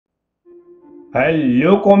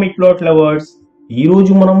Hello comic plot lovers.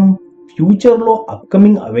 ఈరోజు మనం ఫ్యూచర్లో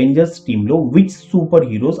అప్కమింగ్ అవెంజర్స్ టీంలో which super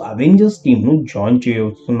heroes Avengers టీంను join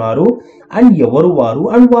చేయవస్తున్నారు and ఎవరు వారు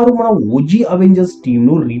అండ్ వారు మన ఓజీ అవెంజర్స్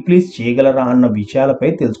టీంను రీప్లేస్ చేయగలరా అన్న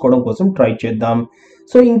విషయాలపై తెలుసుకోవడం కోసం ట్రై చేద్దాం.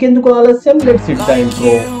 సో ఇంకెందుకు ఆలస్యం, let's hit the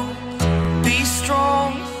intro.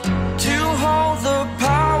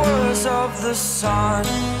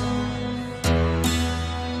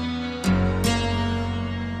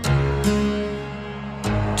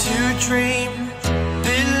 Dream,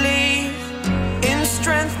 believe in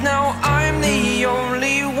strength. Now I'm the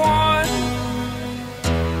only one,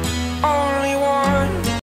 only one.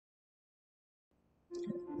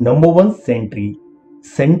 Number 1, Sentry.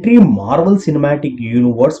 Sentry Marvel Cinematic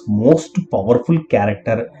Universe most powerful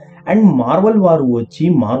character. And marvel వారు వచ్చి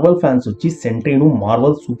మార్వల్ ఫ్యాన్స్ వచ్చి సెంట్రీను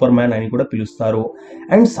మార్వల్ సూపర్ మ్యాన్ అని కూడా పిలుస్తారు.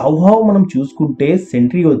 And సౌహావ్ మనం చూసుకుంటే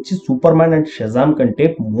sentry వచ్చి super man and Shazam కంటే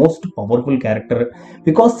most powerful character.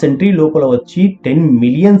 Because sentry లోపల వచ్చి 10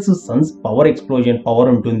 millions Sons power explosion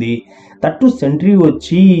power ఉంటుంది. దట్టు సెంట్రీ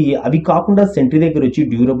వచ్చి అవి కాకుండా సెంట్రీ దగ్గర వచ్చి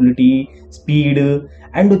డ్యూరబిలిటీ, స్పీడ్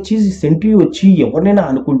అండ్ వచ్చి సెంట్రీ వచ్చి ఎవరినైనా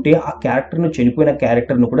అనుకుంటే ఆ క్యారెక్టర్ను చనిపోయిన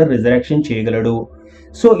క్యారెక్టర్ను కూడా రిజరాక్షన్ చేయగలడు.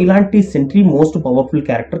 సో ఇలాంటి సెంట్రీ మోస్ట్ పవర్ఫుల్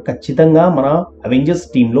క్యారెక్టర్ ఖచ్చితంగా మన అవెంజర్స్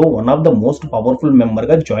టీంలో one of the most powerful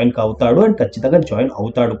మెంబర్గా జాయిన్ అవుతాడు అండ్ ఖచ్చితంగా జాయిన్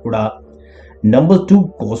అవుతాడు కూడా. Number 2,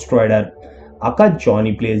 ghost rider.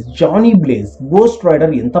 Johnny blaze. Ghost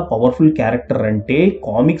rider ఎంత పవర్ఫుల్ క్యారెక్టర్ అంటే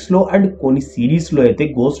కామిక్స్లో అండ్ కొన్ని సిరీస్లో అయితే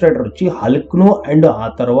గోస్ట్ రైడర్ వచ్చి హల్క్ను అండ్ ఆ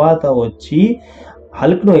తర్వాత వచ్చి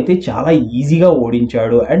హల్క్ను అయితే చాలా ఈజీగా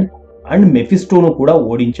ఓడించాడు అండ్ మెఫిస్టోను కూడా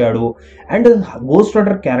ఓడించాడు. అండ్ గోస్ట్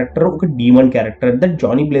రైడర్ క్యారెక్టర్ ఒక డీమన్ క్యారెక్టర్ దట్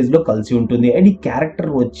జానీ బ్లేజ్లో కలిసి ఉంటుంది. అండ్ ఈ క్యారెక్టర్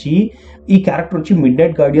వచ్చి mid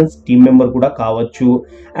night guardians team member కూడా కావచ్చు.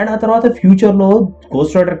 అండ్ ఆ తర్వాత ఫ్యూచర్లో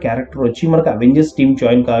గోస్ట్ రైడర్ క్యారెక్టర్ వచ్చి మనకు అవెంజర్స్ టీమ్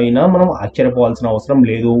జాయిన్ కావినా మనం ఆశ్చర్యపోవాల్సిన అవసరం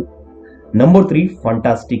లేదు. Number 3,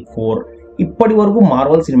 fantastic four. ఇప్పటి వరకు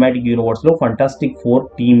marvel cinematic యూనివర్స్లో fantastic four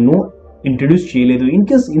టీమ్ను introduce చేయలేదు. ఇన్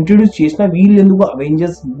కేస్ ఇంట్రడ్యూస్ చేసినా వీళ్ళు ఎందుకు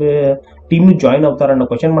అవెంజర్స్ టీమ్ని జాయిన్ అవుతారన్న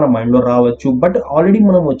క్వశ్చన్ మన మైండ్లో రావచ్చు. బట్ ఆల్రెడీ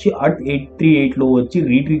మనం వచ్చి అట్ 838లో వచ్చి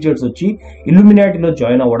రీడ్ రీచర్డ్స్ వచ్చి ఇల్యూమినాటీలో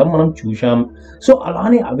జాయిన్ అవ్వడం మనం చూసాం. సో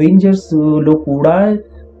అలానే అవెంజర్స్లో కూడా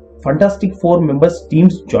ఫంటాస్టిక్ 4 మెంబర్స్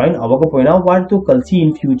టీమ్స్ జాయిన్ అవ్వకపోయినా వాటితో కలిసి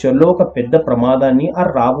ఇన్ ఫ్యూచర్లో ఒక పెద్ద ప్రమాదాన్ని ఆ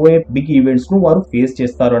రాబోయే బిగ్ ఈవెంట్స్ను వారు ఫేస్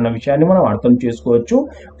చేస్తారు అన్న విషయాన్ని మనం అర్థం చేసుకోవచ్చు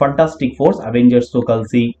ఫంటాస్టిక్ ఫోర్స్ అవెంజర్స్తో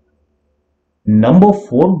కలిసి. Number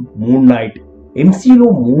 4, moon night. ఎంసీయూలో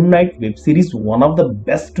moon night web series one of the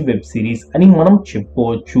best web series అని మనం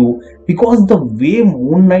చెప్పుకోవచ్చు. Because the way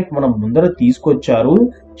moon night మనం ముందర తీసుకొచ్చారు,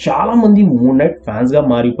 చాలా మంది మూన్ నైట్ ఫ్యాన్స్ గా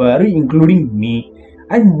మారిపోయారు including me.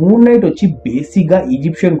 And moon night వచ్చి బేసిక్ గా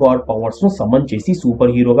ఈజిప్షియన్ గాడ్ పవర్స్ ను సమన్ చేసి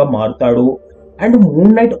సూపర్ హీరోగా మారుతాడు. And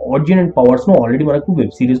moon night origin and powers ను ఆల్రెడీ మనకు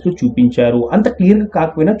వెబ్ సిరీస్ లో చూపించారు, అంత క్లియర్ గా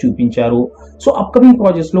కాకపోయినా చూపించారు. సో అప్కమింగ్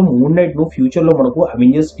ప్రాజెక్ట్స్ లో మూన్ నైట్ ను ఫ్యూచర్ లో మనకు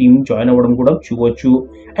అవెంజర్స్ టీమ్ జాయిన్ అవ్వడం కూడా చూడవచ్చు.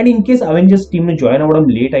 And in case Avengers team ను జాయిన్ అవ్వడం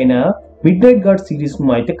లేట్ అయినా మిడ్ నైట్ గార్డ్ సిరీస్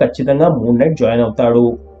ను అయితే ఖచ్చితంగా మూన్ నైట్ జాయిన్ అవుతాడు.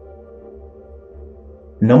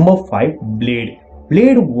 Number 5, blade.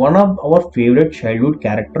 One of our favourite childhood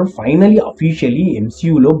character finally officially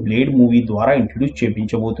ఎంసీయూలో blade movie ద్వారా ఇంట్రడ్యూస్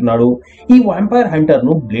చేయించబోతున్నాడు. ఈ వాంపైర్ హంటర్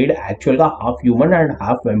ను బ్లేడ్ యాక్చువల్ గా హాఫ్ హ్యూమన్ అండ్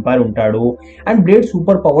హాఫ్ వెంపైర్ ఉంటాడు. And blade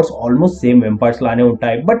super powers almost same వెంపైర్స్ లానే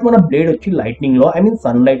ఉంటాయి. బట్ మన blade వచ్చి లైట్నింగ్ లో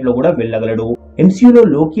సన్ లైట్ లో కూడా వెళ్ళగలడు. ఎంసీయూలో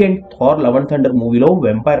లోకి and Thar love and thunder మూవీలో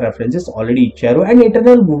వెంపైర్ రెఫరెన్సెస్ ఆల్రెడీ ఇచ్చారు. అండ్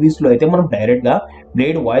ఎటర్నల్ మూవీస్ లో అయితే మనం డైరెక్ట్ గా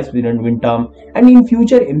బ్లేడ్ వాయిస్ వింటాం. And in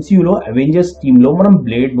future ఎంసీయూలో Avengers team లో మనం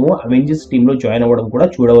బ్లేడ్ ను అవెంజర్స్ టీమ్ లో జాయిన్ అవ్వడం కూడా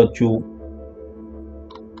చూడవచ్చు.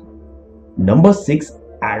 నంబర్ 6,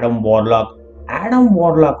 ఆడమ్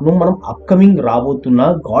వార్లాక్ ను మనం అప్కమింగ్ రాబోతున్న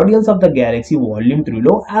guardians of the Galaxy volume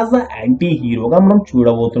 3లో as a anti హీరోగా మనం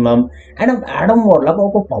చూడబోతున్నాం. అండ్ ఆడమ్ వార్లాక్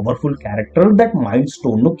ఒక powerful character that mind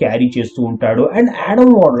stone ను క్యారీ చేస్తూ ఉంటాడు. అండ్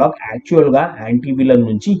ఆడమ్ వార్లాక్ యాక్చువల్ గా యాంటీ విలన్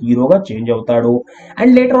నుంచి హీరోగా చేంజ్ అవుతాడు.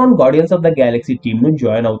 And later on guardians of the Galaxy team ను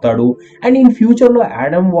జాయిన్ అవుతాడు. అండ్ ఇన్ ఫ్యూచర్ లో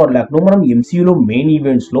ఆడమ్ వార్లాక్ ను మనం ఎంసీయూలో మెయిన్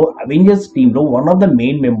ఈవెంట్స్ లో అవెంజర్స్ టీమ్ లో one of the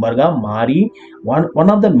main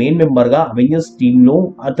member గా అవెంజర్స్ టీమ్ లో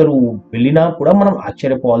అతను వెళ్ళినా కూడా మనం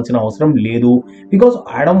ఆశ్చర్యపోవాల్సిన అవసరం లేదు. బికాస్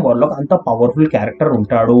ఆడమ్ వార్లాక్ అంత పవర్ఫుల్ క్యారెక్టర్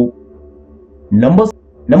ఉంటాడు.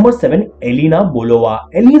 Number 7, Elina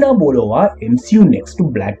బోలోవా MCU next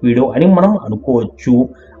black widow అని మనం అనుకోవచ్చు.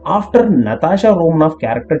 ఆఫ్టర్ నతాషా రోమనాఫ్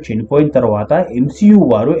క్యారెక్టర్ చనిపోయిన తర్వాత ఎంసీయూ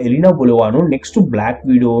వారు Elina బోలోవాను next black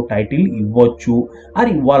widow title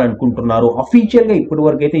ఇవ్వాలనుకుంటున్నారు. Official గా ఇప్పటి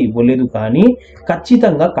వరకు అయితే ఇవ్వలేదు, కానీ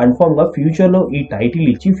ఖచ్చితంగా కన్ఫర్మ్ గా ఫ్యూచర్ లో ఈ టైటిల్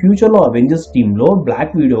ఇచ్చి ఫ్యూచర్ లో అవెంజర్స్ టీమ్ లో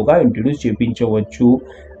black విడోగా introduce చేయించవచ్చు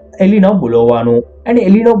Elina బొలోవాను. And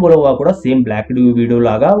Elina బొలోవా కూడా సేమ్ బ్లాక్ విడో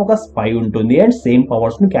లాగా ఒక స్పై ఉంటుంది అండ్ సేమ్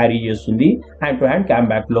పవర్స్ ను క్యారీ చేస్తుంది హ్యాండ్ టు హ్యాండ్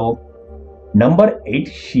క్యాంబ్యాక్ లో. Number 8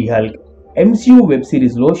 she Hulk. MCU web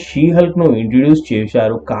series లో షీ హల్క్ ను ఇంట్రడ్యూస్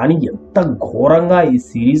చేశారు, కానీ ఎంత ఘోరంగా ఈ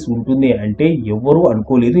సిరీస్ ఉంటుంది అంటే ఎవరు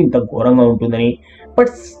అనుకోలేదు ఇంత ఘోరంగా ఉంటుందని.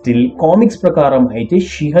 బట్ స్టిల్ కామిక్స్ ప్రకారం అయితే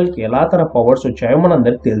షీ హల్క్ ఎలా తన పవర్స్ వచ్చాయో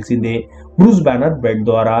మనందరికి తెలిసిందే, బ్రూస్ బ్యానర్ బ్రెడ్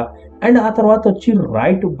ద్వారా. అండ్ ఆ తర్వాత వచ్చి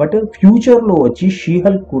రైట్, బట్ ఫ్యూచర్ లో వచ్చి షీ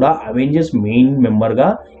హల్క్ కూడా అవెంజర్స్ మెయిన్ మెంబర్ గా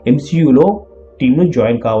MCUలో టీమ్ ను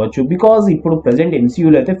జాయిన్ కావచ్చు. బికాజ్ ఇప్పుడు ప్రెసెంట్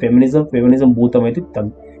MCUలో అయితే ఫెమినిజం భూతం అయితే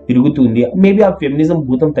తిరుగుతుంది. మేబీ ఆ ఫెమినిజం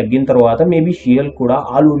భూతం తగ్గిన తర్వాత మేబీ షీ హల్క్ కూడా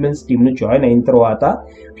ఆల్ ఉమెన్స్ టీమ్ ను జాయిన్ అయిన తర్వాత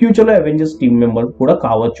ఫ్యూచర్ లో అవెంజర్స్ టీమ్ మెంబర్ కూడా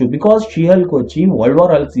కావచ్చు. బికాజ్ షీ హల్క్ వచ్చి వరల్డ్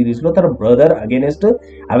వార్ హల్క్ సిరీస్ లో తన బ్రదర్ అగైనెస్ట్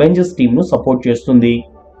అవెంజర్స్ టీమ్ ను సపోర్ట్ చేస్తుంది.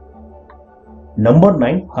 నంబర్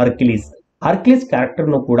 9 హర్క్యులీస్. హర్క్యులీస్ క్యారెక్టర్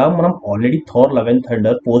ను కూడా మనం already Thar love and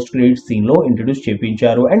thunder post credit scene లో ఇంట్రడ్యూస్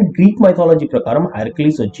చేపించారు. అండ్ గ్రీక్ మైథాలజీ ప్రకారం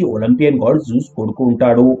హర్క్యులీస్ వచ్చి ఒలింపియన్ గాడ్ జూస్ కొడుకు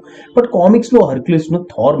ఉంటాడు. బట్ కామిక్స్ లో హర్క్యులీస్ ను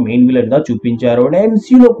థార్ మెయిన్ విలన్ గా చూపించారు. అండ్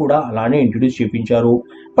MCU లో కూడా అలానే ఇంట్రడ్యూస్ చేపించారు.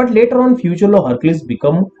 బట్ లేటర్ ఆన్ ఫ్యూచర్ లో హర్క్యులీస్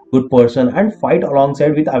become good person and fight along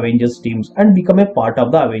side with Avengers teams and become a part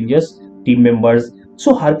of the Avengers team members.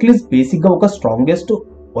 So హర్క్యులీస్ basic గా ఒక స్ట్రాంగెస్ట్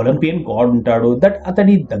ఒలింపియన్ గాడ్ ఉంటాడు. That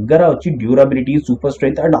అతని దగ్గర వచ్చి durability, super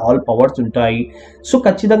strength and all powers ఉంటాయి. So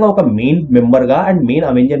ఖచ్చితంగా ఒక main member గా అండ్ మెయిన్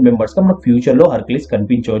అవెంజర్ మెంబర్స్ గా మనకు ఫ్యూచర్ లో హర్క్యులీస్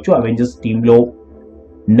కనిపించవచ్చు అవెంజర్స్ టీమ్ లో.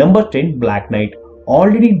 Number 10 black night.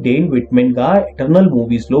 Already డేన్ Whitman గా ఎటర్నల్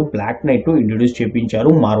మూవీస్ లో బ్లాక్ నైట్ ను ఇంట్రడ్యూస్ చేపించారు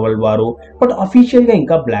మార్వెల్ వారు. బట్ అఫీషియల్ గా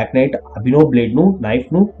ఇంకా బ్లాక్ నైట్ అభినవ్ బ్లేడ్ ను నైఫ్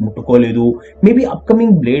ను ముట్టుకోలేదు. మేబీ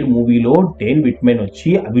అప్కమింగ్ బ్లేడ్ మూవీలో డేన్ విట్మెన్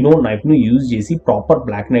వచ్చి అభినవ్ నైఫ్ ను యూజ్ చేసి ప్రాపర్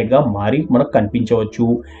బ్లాక్ నైట్ గా మారి మనకు కనిపించవచ్చు.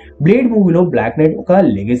 బ్లేడ్ మూవీలో బ్లాక్ నైట్ ఒక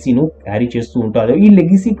లెగసీను క్యారీ చేస్తూ ఉంటారు. ఈ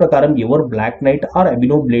లెగసీ ప్రకారం ఎవరు black night are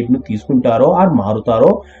Abhinav blade ను తీసుకుంటారో ఆర్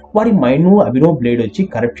మారుతారో వారి మైండ్ ను అభినవ్ బ్లేడ్ వచ్చి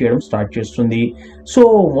కరెక్ట్ చేయడం స్టార్ట్ చేస్తుంది. సో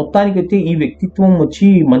మొత్తానికైతే ఈ వ్యక్తిత్వం వచ్చి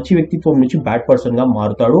మంచి వ్యక్తిత్వం నుంచి బ్యాడ్ పర్సన్ గా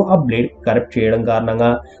మారుతాడు ఆ బ్లేడ్ కరెక్ట్ చేయడం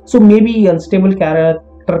కారణంగా. సో మేబీ అన్స్టేబుల్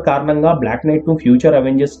క్యారెక్టర్ కారణంగా బ్లాక్ నైట్ ను ఫ్యూచర్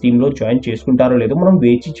అవెంజర్స్ టీమ్ లో జాయిన్ చేసుకుంటారో లేదో మనం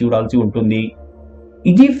వేచి చూడాల్సి ఉంటుంది.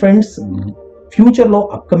 ఇది ఫ్రెండ్స్ ఫ్యూచర్ లో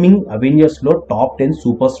అప్కమింగ్ అవెంజర్స్ లో top 10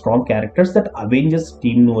 super strong characters that Avengers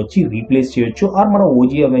team ను వచ్చి రీప్లేస్ చేయొచ్చు ఆర్ మన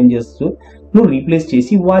ఓజీ అవెంజర్స్ ను రీప్లేస్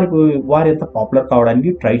చేసి వారి ఎంత పాపులర్ కావడానికి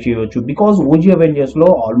ట్రై చేయవచ్చు. బికాస్ ఓజీ అవెంజర్స్ లో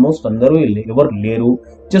ఆల్మోస్ట్ అందరూ ఎవరు లేరు,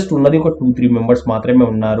 జస్ట్ ఉన్నది ఒక 2-3 మెంబర్స్ మాత్రమే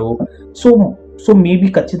ఉన్నారు. సో మేబీ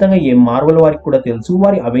ఖచ్చితంగా ఏ మార్వెల్ వారికి కూడా తెలుసు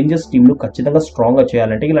వారి అవెంజర్స్ టీమ్ ను ఖచ్చితంగా స్ట్రాంగ్ గా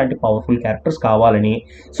చేయాలంటే ఇలాంటి పవర్ఫుల్ క్యారెక్టర్స్ కావాలని.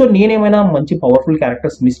 సో నేనేమైనా మంచి పవర్ఫుల్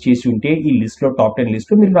క్యారెక్టర్స్ మిస్ చేసి ఉంటే ఈ లిస్ట్ లో టాప్ 10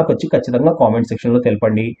 లిస్ట్ లో మీరు నాకు వచ్చి ఖచ్చితంగా కామెంట్ సెక్షన్ లో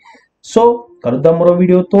తెలపండి. సో కలుద్దాం మరో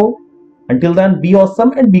వీడియోతో. Until than be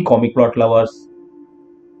awesome and be comic plot lovers.